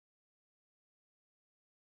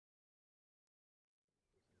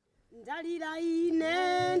Ndalira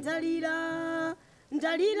ine ndalira,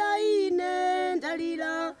 ndalira ine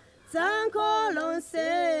ndalira, tsanko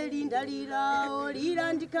lonse lindalira,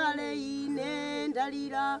 olira ndikale ine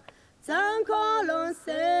ndalira, tsanko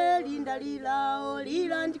lonse lindalira,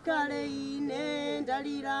 olira ndikale ine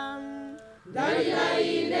ndalira. Ndalira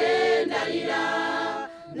ine ndalira,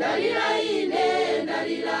 ndalira ine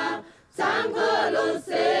ndalira, tsanko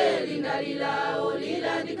lonse lindalira,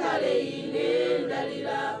 olira ndikale ine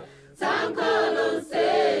ndalira.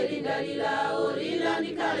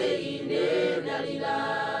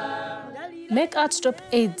 Make Art Stop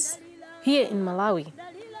AIDS here in Malawi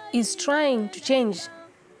is trying to change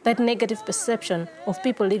that negative perception of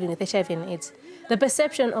people living with HIV and AIDS. The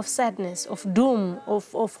perception of sadness, of doom,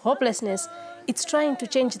 of hopelessness, it's trying to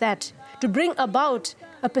change that, to bring about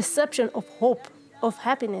a perception of hope, of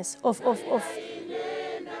happiness, of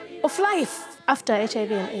life after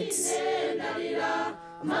HIV and AIDS.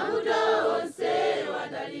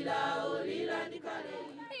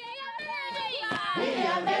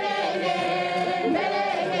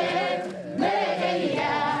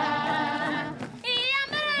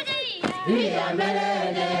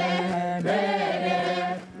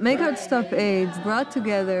 Make Art Stop AIDS brought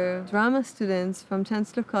together drama students from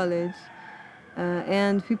Chancellor College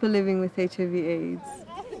and people living with HIV/AIDS.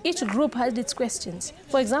 Each group had its questions.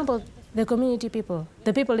 For example, the community people,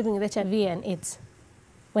 the people living with HIV and AIDS,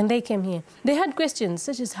 when they came here, they had questions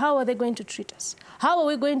such as how are they going to treat us? How are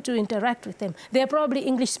we going to interact with them? They are probably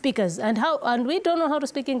English speakers, and we don't know how to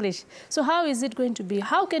speak English. So how is it going to be?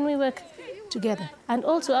 How can we work together? And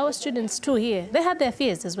also our students too here, they had their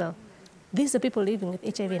fears as well. These are people living with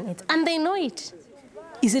HIV and AIDS, and they know it.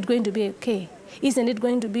 Is it going to be okay? Isn't it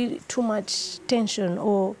going to be too much tension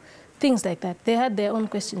or things like that? They had their own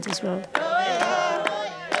questions as well.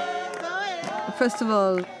 First of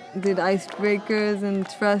all, did icebreakers and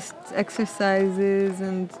trust exercises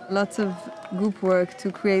and lots of group work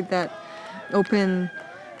to create that open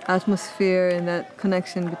atmosphere and that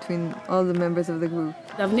connection between all the members of the group.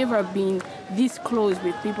 I've never been this close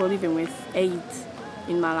with people living with AIDS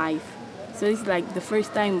in my life. So it's like the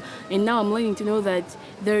first time, and now I'm learning to know that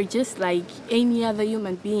they're just like any other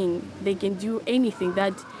human being. They can do anything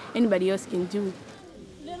that anybody else can do.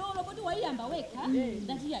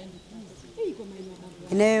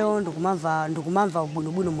 Ineyo ndikumamva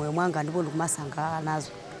ubwinobwino moyo mwanga ndipo ndikumasanga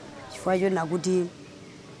nazo. Chifukwa cho nakuti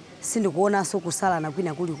sindikuonanso kusalana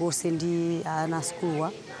kwina kulikonse ndi ana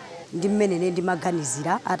skuluwa ndi mmene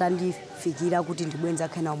ndimaganizira atandifikira kuti ndibwenza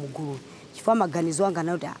khena mugulu. Chifukwa maganizo anga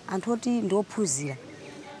nakuti anthu oti ndiophunzira.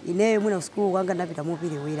 Ineyo mwina skulu kwanga ndapita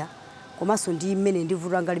mopirewera komanso ndi mmene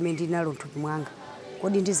ndivutanga limene ndinalo mthupi mwanga.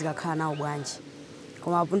 Kodi ndizikakhala nawo bwanji?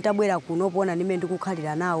 Koma puntabwera kuno poona nimene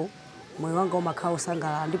ndikukhalira nawo moyo wanga umakhala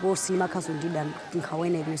osangalala ndipo simakhaso ndida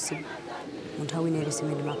nkhawenerenso munthu awinerenso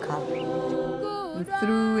imene ndimakhala.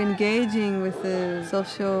 Through engaging with the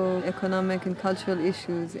social, economic and cultural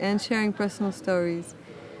issues and sharing personal stories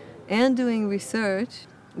and doing research,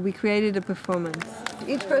 we created a performance.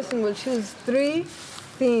 Each person will choose 3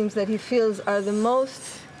 themes that he feels are the most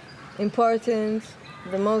important,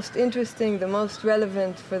 the most interesting, the most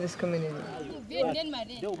relevant for this community.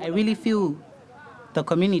 I really feel the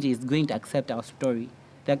community is going to accept our story.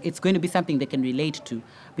 That it's going to be something they can relate to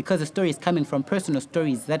because the story is coming from personal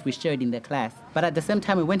stories that we shared in the class. But at the same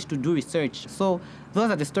time, we went to do research. So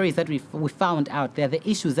those are the stories that we found out. They're the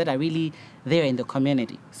issues that are really there in the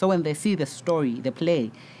community. So when they see the story, the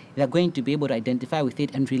play, they're going to be able to identify with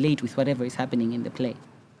it and relate with whatever is happening in the play.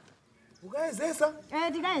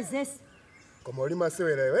 Koma oli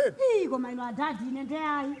masewera iwe? Koma ino adadi ine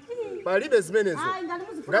ndeyayi. Palibe zimenezo. Ngati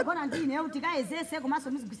muzifuna kona ndine kuti kaezese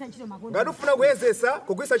komanso muzigwisa ntchito makondo. Ngati ufuna kuyezesa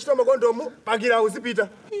kugwisa ntchito makondomu pangira uzipita.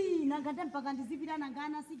 Nangate mpaka ndizipita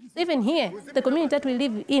nangana sikisi. Even here, the community that we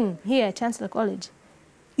live in here at Chancellor College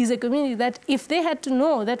is a community that if they had to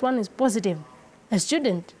know that one is positive, a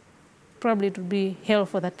student, probably it would be hell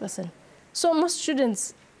for that person. So most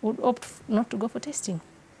students would opt not to go for testing.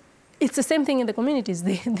 It's the same thing in the communities,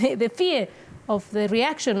 the fear of the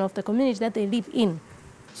reaction of the community that they live in.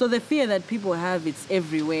 So the fear that people have, it's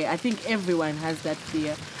everywhere. I think everyone has that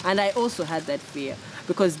fear. And I also had that fear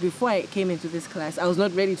because before I came into this class, I was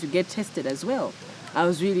not ready to get tested as well. I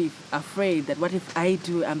was really afraid that what if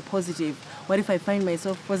I'm positive? What if I find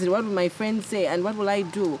myself positive? What will my friends say? And what will I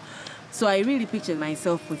do? So I really pictured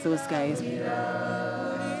myself with those guys.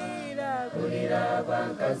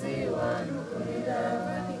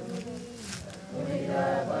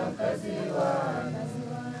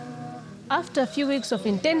 After a few weeks of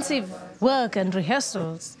intensive work and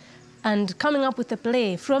rehearsals and coming up with a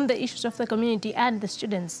play from the issues of the community and the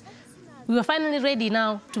students, we were finally ready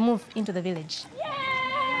now to move into the village.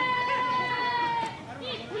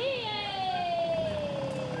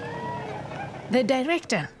 The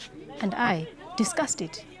director and I discussed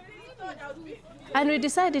it. And we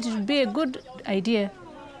decided it would be a good idea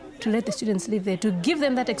to let the students live there, to give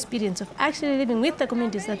them that experience of actually living with the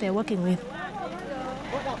communities that they're working with,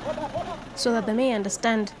 so that they may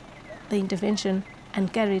understand the intervention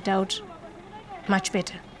and carry it out much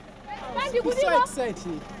better. It's so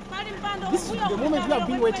exciting. This is the moment we have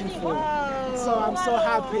been waiting for. So I'm so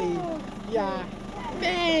happy. Yeah.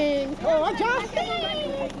 Thanks. Oh,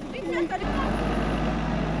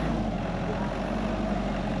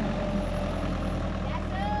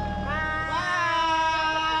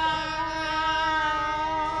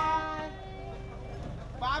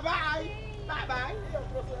 Bye-bye. Bye-bye.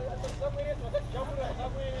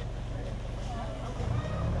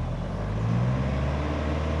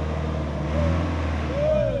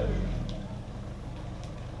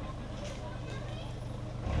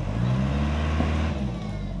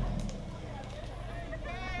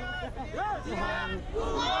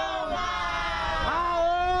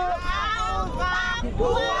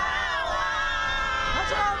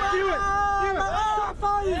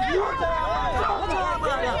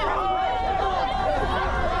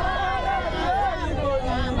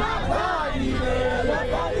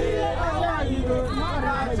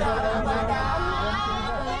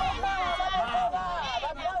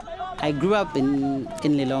 I grew up in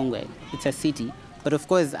Lilongwe. It's a city, but of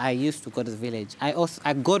course I used to go to the village.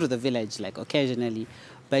 I go to the village like occasionally,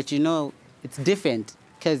 but you know, it's different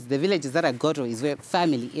because the villages that I go to is where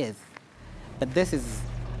family is. But this is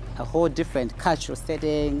a whole different cultural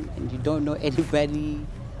setting and you don't know anybody.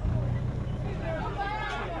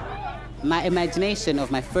 My imagination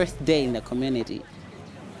of my first day in the community,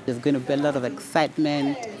 there's going to be a lot of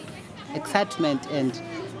excitement and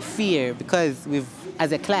fear because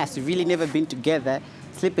as a class, we've really never been together,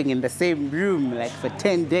 sleeping in the same room like for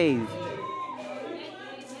 10 days.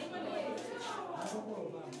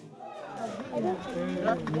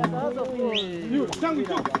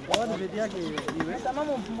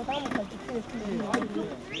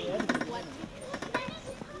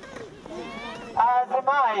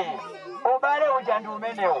 Azimai, ubale ujandu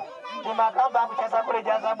umeneo. Timakamba kuchasa kule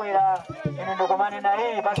jaza mwila. Inunukumane na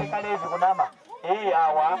hii basi kalezi kunama. Hii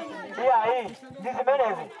awa. Hii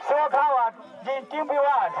ndizimenezi. Soka watu, jintimbi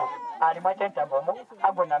watu. Alimwachenta bomo,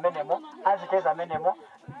 hago na menemo, aziteza menemo.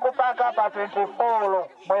 Kupaka hapa 24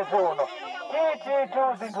 mwezi uno. Kiti tu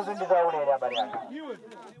zintu zindiza ulele habari yaka.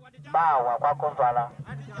 Bawa kwa konfala,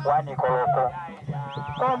 wani koloko.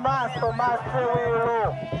 Tomaso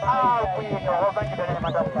masiwilu, awino, obanji dole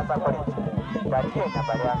matamu ya sakole. Datie na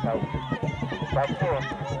habari yaka hii. Datie,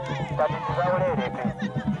 zindiza ulele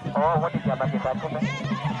pe. Oh, wadi jabaki katume.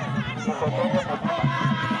 Nikotenye mutima.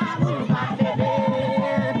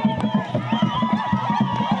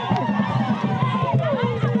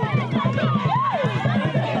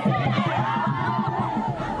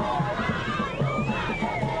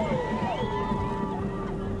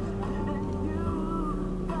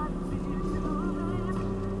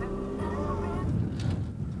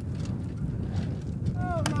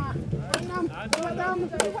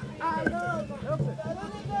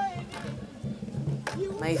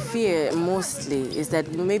 My fear mostly is that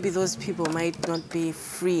maybe those people might not be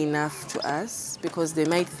free enough to us because they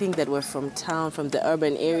might think that we're from town, from the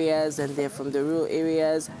urban areas, and they're from the rural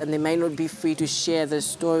areas, and they might not be free to share their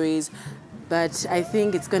stories. But I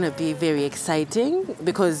think it's going to be very exciting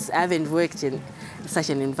because I haven't worked in such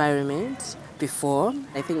an environment before.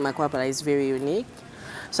 I think Makwapala is very unique.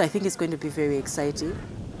 So I think it's going to be very exciting.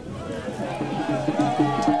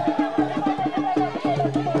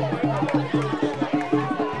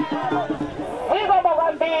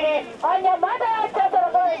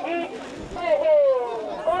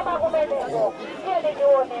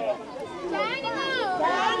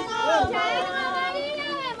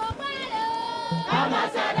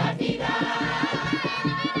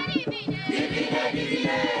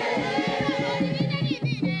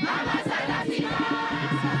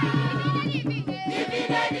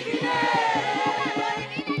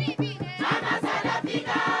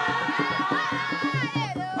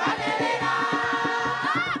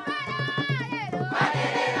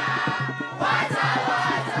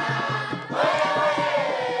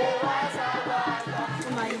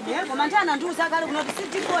 Mandana nduza kale kunoti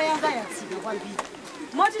sitiko yanga yatsika kwambiri.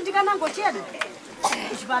 Moti ndikanangocheda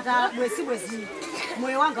kuchipata bwezi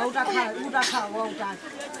moyo wanga utakhala wa utaka.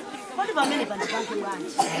 Kodi pamene pandipange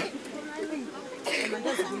bwanji.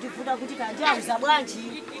 Mandazi kundivuta kuti kanti auza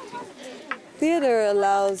bwanji. Theater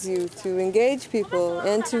allows you to engage people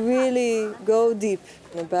and to really go deep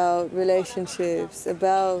about relationships,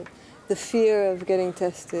 about the fear of getting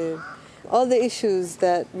tested, all the issues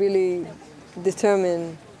that really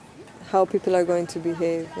determine how people are going to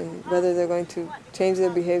behave and whether they're going to change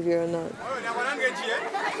their behavior or not.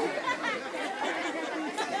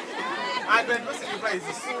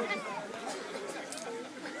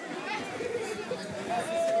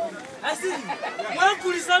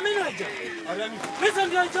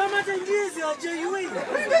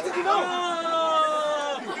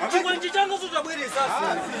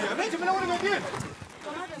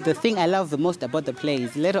 The thing I love the most about the play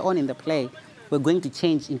is later on in the play, we're going to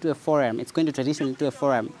change into a forum. It's going to transition into a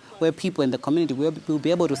forum where people in the community will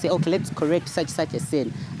be able to say, okay, let's correct such a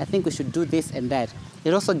sin. I think we should do this and that.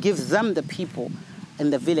 It also gives them, the people in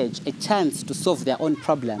the village, a chance to solve their own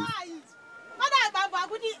problems.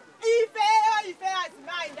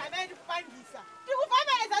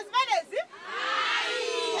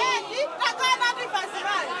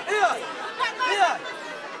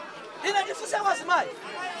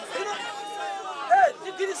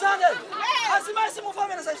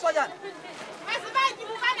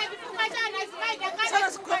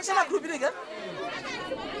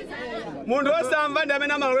 Mundu osamba ndi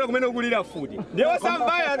amene amalolera kumene ukulira futi. Ndi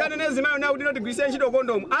osambayo akanene zimayo na kuti tigwise ntchito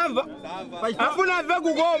kondomu. Amva? Afuna amve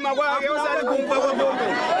kukoma kwake osati kumva kwa bombe.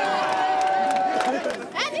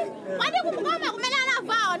 Kwandi kumukoma kumene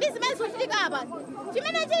anavawo ndi zimene zochitika apa.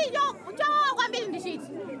 Chimene chili cho kwambiri ndi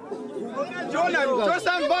chiti.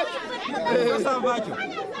 Chosambacho.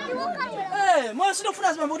 Mwana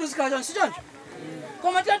sinofuna zimambo kuti zikhala chonse choncho.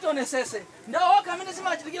 Koma tiatonesese. Ndawo waka amene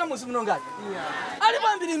zimachitikira muzi muno ngati. Ali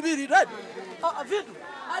pambirimbiri, right? Vitu.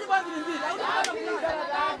 Ali pambirimbiri.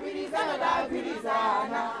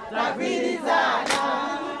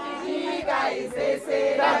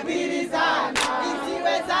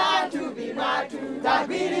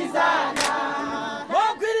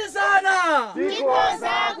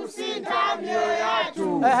 Tikoza kusintha mioyo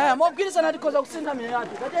yathu. Mogwirizana tikoza kusintha mioyo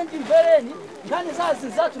yathu. Kati mvereni ngani zazi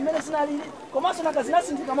zathu mmene zinalili komanso nanga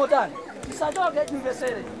zinasinthika motani. Tisachoke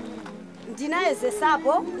timvesere.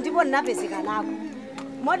 Ndinayezesapo ndipo ndinapezeka nako.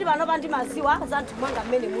 Moti panopa ndimaziwa zanthu mwanga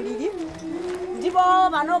mmene mulili. Ndipo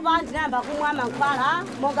panopa ndinayamba kumwa mankhwala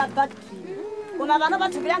monga battery. Koma panopa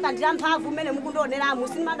thupi langa ndila mphamvu mmene mukundioneramu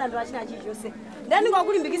sindimadandula china chilichonse. Ndeni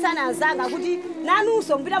ngokulimbikisana anzanga kuti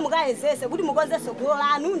nanunso mpita mukayezese kuti mukonzenso gulu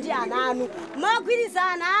lanu ndi ana anu.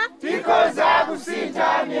 Mogwirizana Tikoza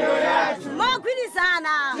kusintha mioyo yathu. Mogwirizana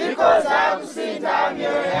Tikoza kusintha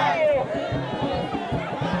mioyo yathu.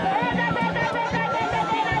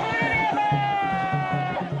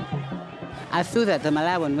 I feel that the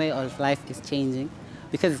Malawian way of life is changing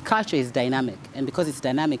because culture is dynamic, and because it's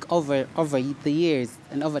dynamic over the years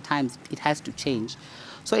and over time, it has to change.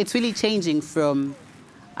 So it's really changing from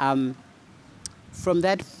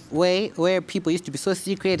that way where people used to be so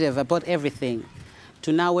secretive about everything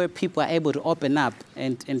to now where people are able to open up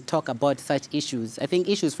and talk about such issues. I think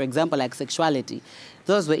issues, for example, like sexuality,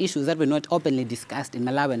 those were issues that were not openly discussed in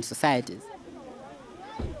Malawian societies.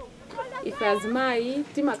 Ife azimayi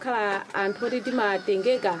timakhala anthu oti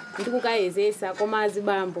timatengeka ndi kukayezesa koma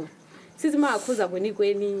azibambo sizimakhuza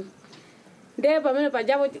kwenikweni. Ndiye pamene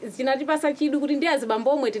pajapo zinatipasa chidwi kuti ndi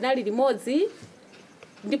azibambo omwe tinali limodzi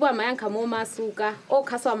ndipo amayankha momasuka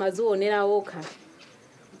okhaso amazionera okha.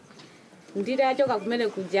 Nditi achoka kumene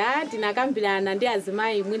kuja tinakambirana ndi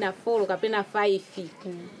azimayi mwina 4 kapena 5.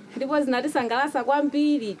 Ndipo zinatisangalatsa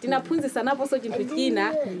kwambiri, tinaphunzitsanaponso chinthu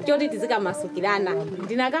china choti tizikamasukirana.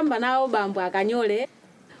 Ndinakamba nawo bambo akanyole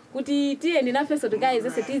kuti tiye ndinafenso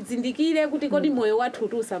tikayezese tizindikire kuti kodi moyo wathu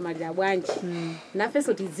usamalira bwanji.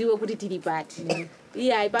 Nafenso tidziwe kuti tili pati.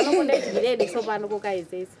 Iya panopo ndaitiliredi sopano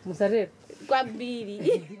kokayezesa. Musarero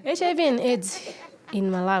kwambiri. HIV and AIDS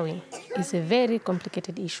in Malawi is a very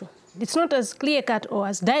complicated issue. It's not as clear-cut or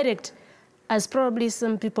as direct as probably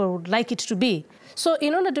some people would like it to be. So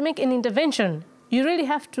in order to make an intervention, you really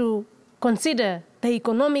have to consider the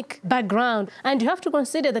economic background, and you have to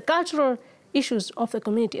consider the cultural issues of the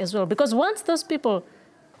community as well. Because once those people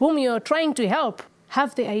whom you're trying to help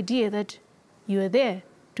have the idea that you are there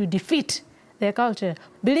to defeat their culture,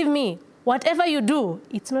 believe me, whatever you do,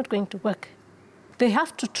 it's not going to work. They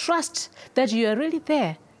have to trust that you are really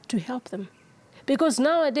there to help them. Because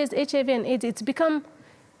nowadays, HIV and AIDS, it's become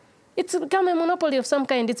a monopoly of some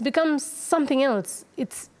kind. It's become something else.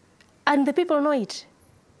 And the people know it.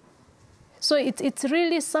 So it's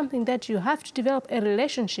really something that you have to develop a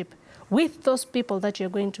relationship with those people that you're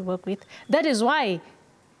going to work with. That is why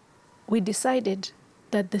we decided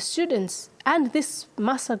that the students and this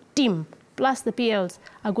master team, plus the PLs,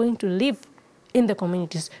 are going to live in the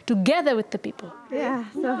communities, together with the people. Yeah,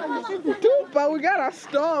 but we gotta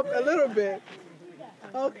stop a little bit.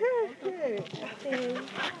 Okay.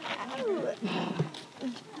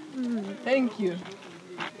 Thank you.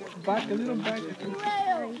 Back a little back.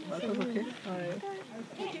 That's okay. All right.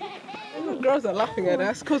 The girls are laughing at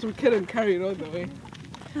us because we couldn't carry it all the way,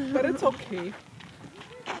 but it's okay.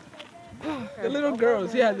 The little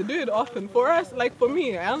girls, yeah, they do it often. For us, like for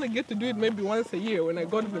me, I only get to do it maybe once a year when I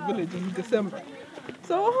go to the village in December.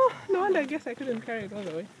 So no wonder I guess I couldn't carry it all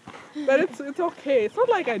the way. But it's okay. It's not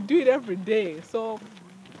like I do it every day, so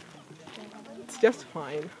it's just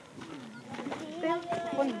fine.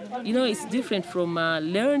 You know, it's different from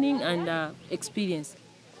learning and experience.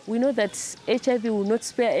 We know that HIV will not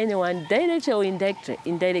spare anyone, directly or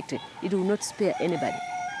indirectly. It will not spare anybody.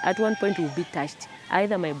 At one point, we will be touched,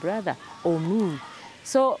 either my brother or me.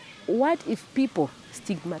 So what if people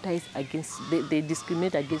stigmatize against, they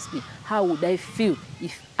discriminate against me? How would I feel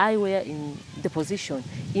if I were in the position,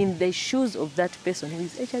 in the shoes of that person who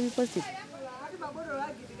is HIV positive?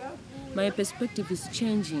 My perspective is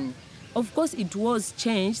changing. Of course, it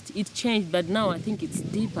changed, but now I think it's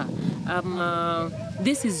deeper.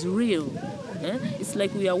 This is real. It's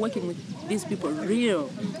like we are working with these people, real.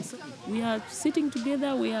 We are sitting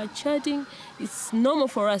together, we are chatting. It's normal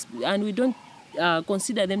for us, and we don't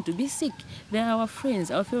consider them to be sick. They are our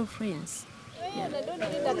friends, our fellow friends. Yeah.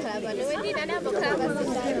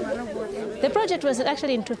 The project was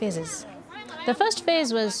actually in 2 phases. The first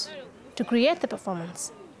phase was to create the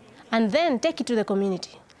performance and then take it to the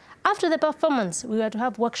community. After the performance, we were to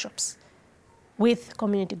have workshops with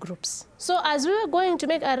community groups. So as we were going to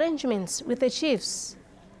make arrangements with the chiefs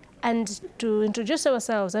and to introduce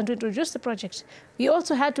ourselves and to introduce the project, we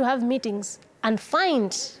also had to have meetings and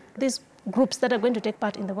find these groups that are going to take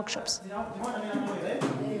part in the workshops.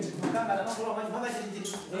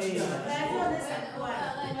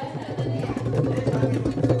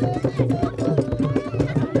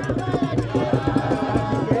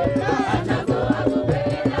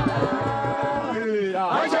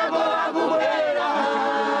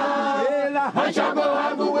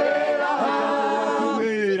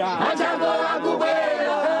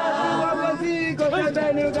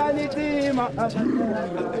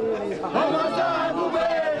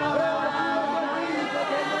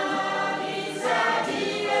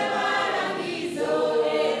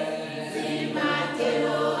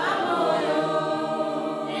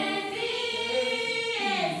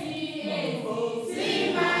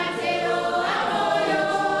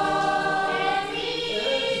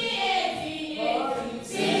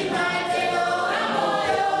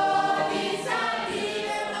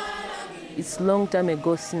 It's a long time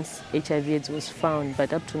ago since HIV/AIDS was found,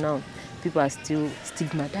 but up to now, people are still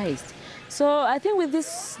stigmatized. So I think with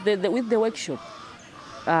this, with the workshop,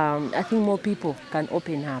 I think more people can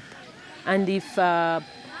open up. And if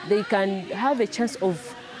they can have a chance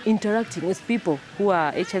of interacting with people who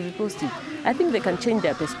are HIV positive, I think they can change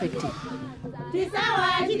their perspective.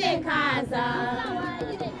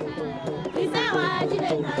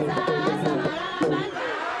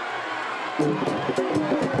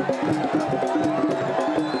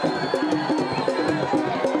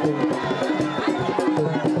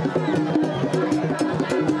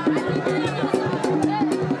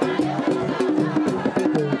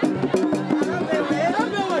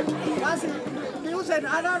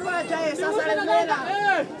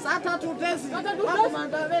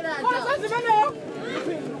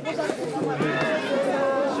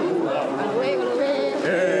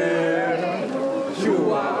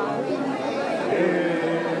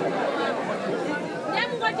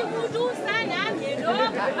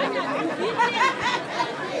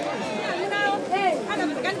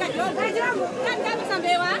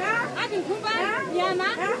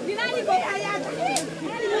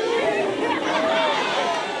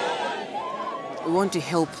 We want to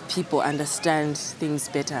help people understand things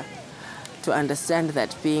better, to understand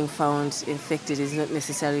that being found infected is not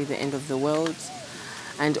necessarily the end of the world,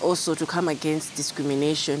 and also to come against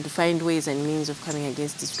discrimination, to find ways and means of coming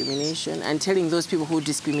against discrimination, and telling those people who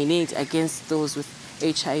discriminate against those with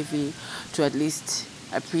HIV to at least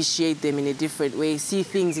appreciate them in a different way, see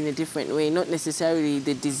things in a different way, not necessarily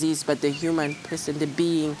the disease, but the human person, the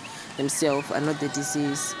being themselves, and not the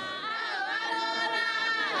disease.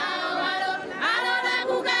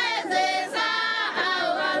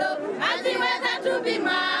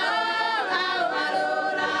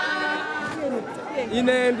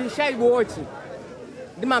 Ine ndishaibu wochi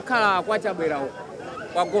ndimakhala kwa chabwera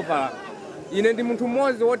kwa governor. Ine ndi munthu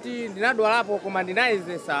mmodzi woti ndinadwalapo koma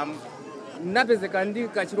ndinayezesa ndinapezeka ndi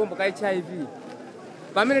kachirombo ka HIV.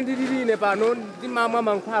 Pamene ndilili ine pano ndimamwa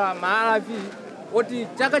mankhwala ma ARV oti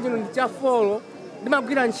chaka chino ndi cha folo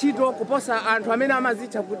ndimagwira ntchito kuposa anthu amene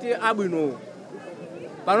amazitcha kuti abwinowo.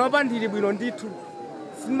 Panopa ndili bwino ndithu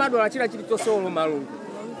simadwala chilichonse olo malungu.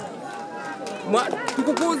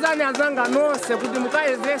 Tikukuwuzani azanga nonse kuti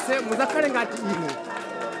mukayezese muzakhale ngati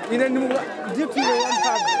ine ndithu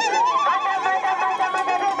wamphamvu.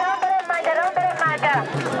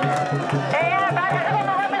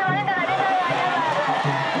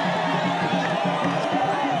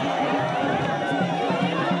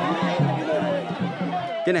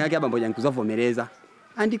 Kena yake abambo yangu kuzavomereza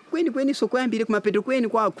andi kweni so kwambiri kumapeto kweni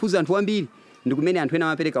kwa akhuza anthu ambiri ndikumene anthu ena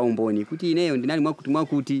amapereka umboni kuti ineyo ndinali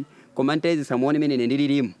mwakuti koma ntaize samuone mene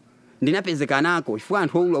ndililimu ndinapezekanako chifukwa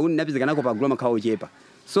anthu oula uni ndinapezekanako pa gulu makhawo chepa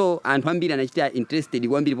so anthu ambiri anachita interested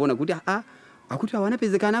kwambiri pona kuti akuti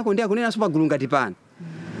awanapezekana ndi akunena so pa gulu ngati pano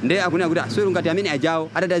nde akunena kuti aswero ngati amene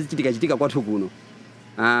ajawo atadazichitika kwathu kuno.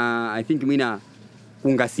 I think mwina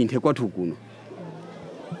kungasinthe kwathu kuno.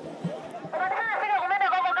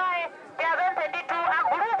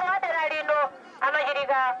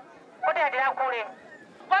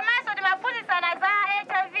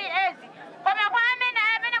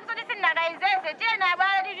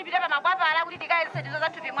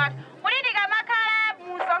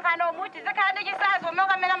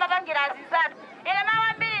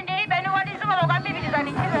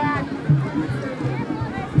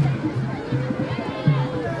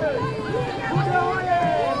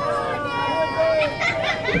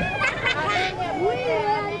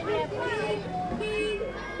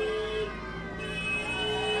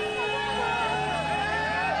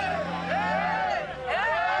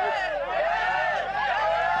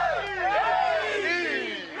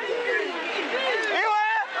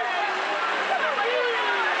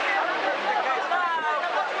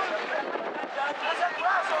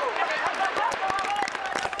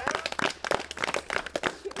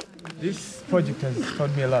 This project has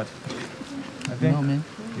taught me a lot. I think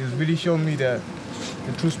it's really shown me the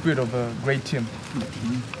true spirit of a great team.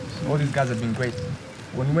 All these guys have been great.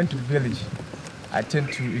 When we went to the village, I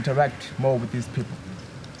tend to interact more with these people.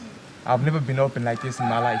 I've never been open like this in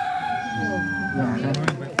my life.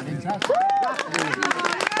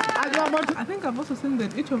 I think I've also seen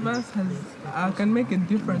that each of us can make a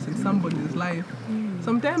difference in somebody's life.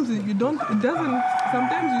 Sometimes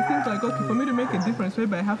sometimes you think like, okay, for me to make a difference,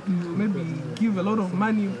 maybe I have to maybe give a lot of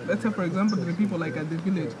money, let's say for example to the people like at the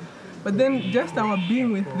village. But then just our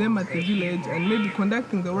being with them at the village and maybe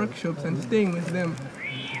conducting the workshops and staying with them,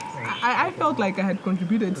 I felt like I had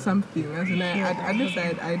contributed something, as in at least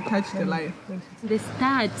I touched a life. The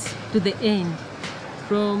start to the end,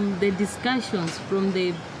 from the discussions, from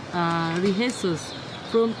the rehearsals,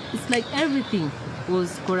 it's like everything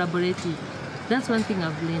was collaborative. That's one thing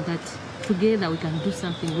I've learned, that together we can do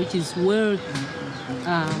something which is worth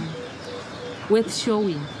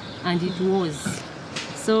showing, and it was.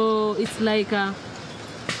 So it's like,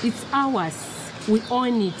 it's ours, we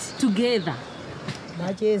own it together.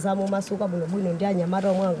 Nacheza mu masuka bwino ndi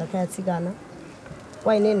anyamata mwanga kayatsikana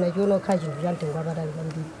kwa ine nachiona kha chinthu cha mtengo wapatali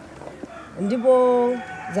kwambiri ndipo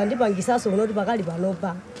zandipangisaso kunoti pakali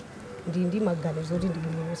panopa ndi maganizo kuti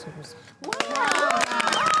ndibwino sukuso.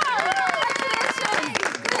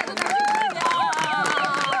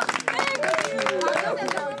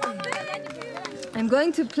 I'm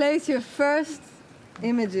going to place your first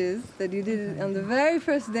images that you did on the very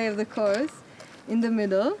first day of the course in the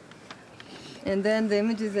middle, and then the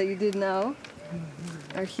images that you did now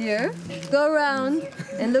are here. Go around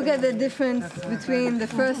and look at the difference between the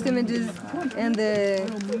first images and the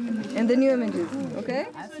new images, okay?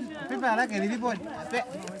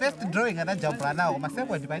 First drawing I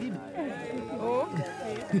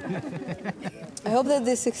hope that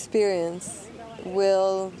this experience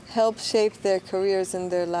will help shape their careers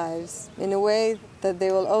and their lives in a way that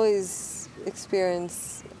they will always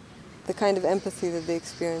experience the kind of empathy that they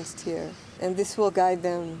experienced here. And this will guide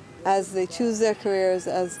them as they choose their careers,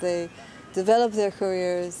 as they develop their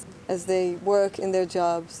careers, as they work in their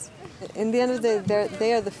jobs. In the end of the day,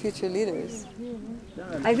 they are the future leaders.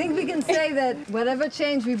 I think we can say that whatever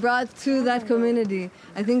change we brought to that community,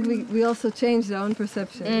 I think we also changed our own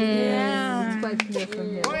perception. Yeah. It's quite clear from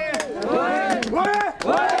here.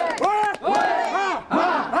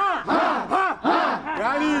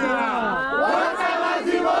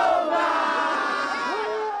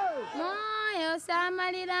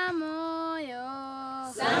 Samalira moyo,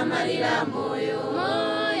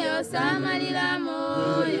 moyo, samalira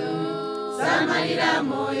moyo, samalira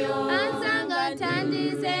moyo, ansanga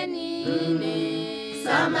tandize nini,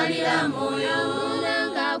 samalira moyo,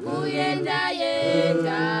 unanga kuyenda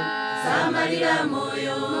yenda, samalira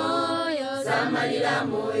moyo, moyo, samalira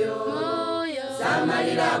moyo, moyo,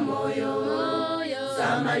 samalira moyo,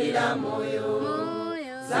 samalira moyo,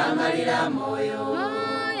 samalira moyo,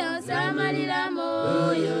 samalira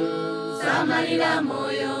moyo, samalira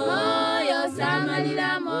moyo,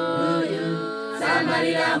 samalira moyo,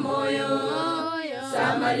 samalira moyo,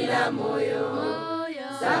 samalira moyo,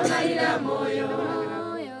 samalira moyo,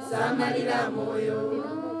 samalira moyo,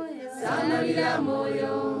 samalira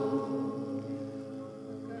moyo.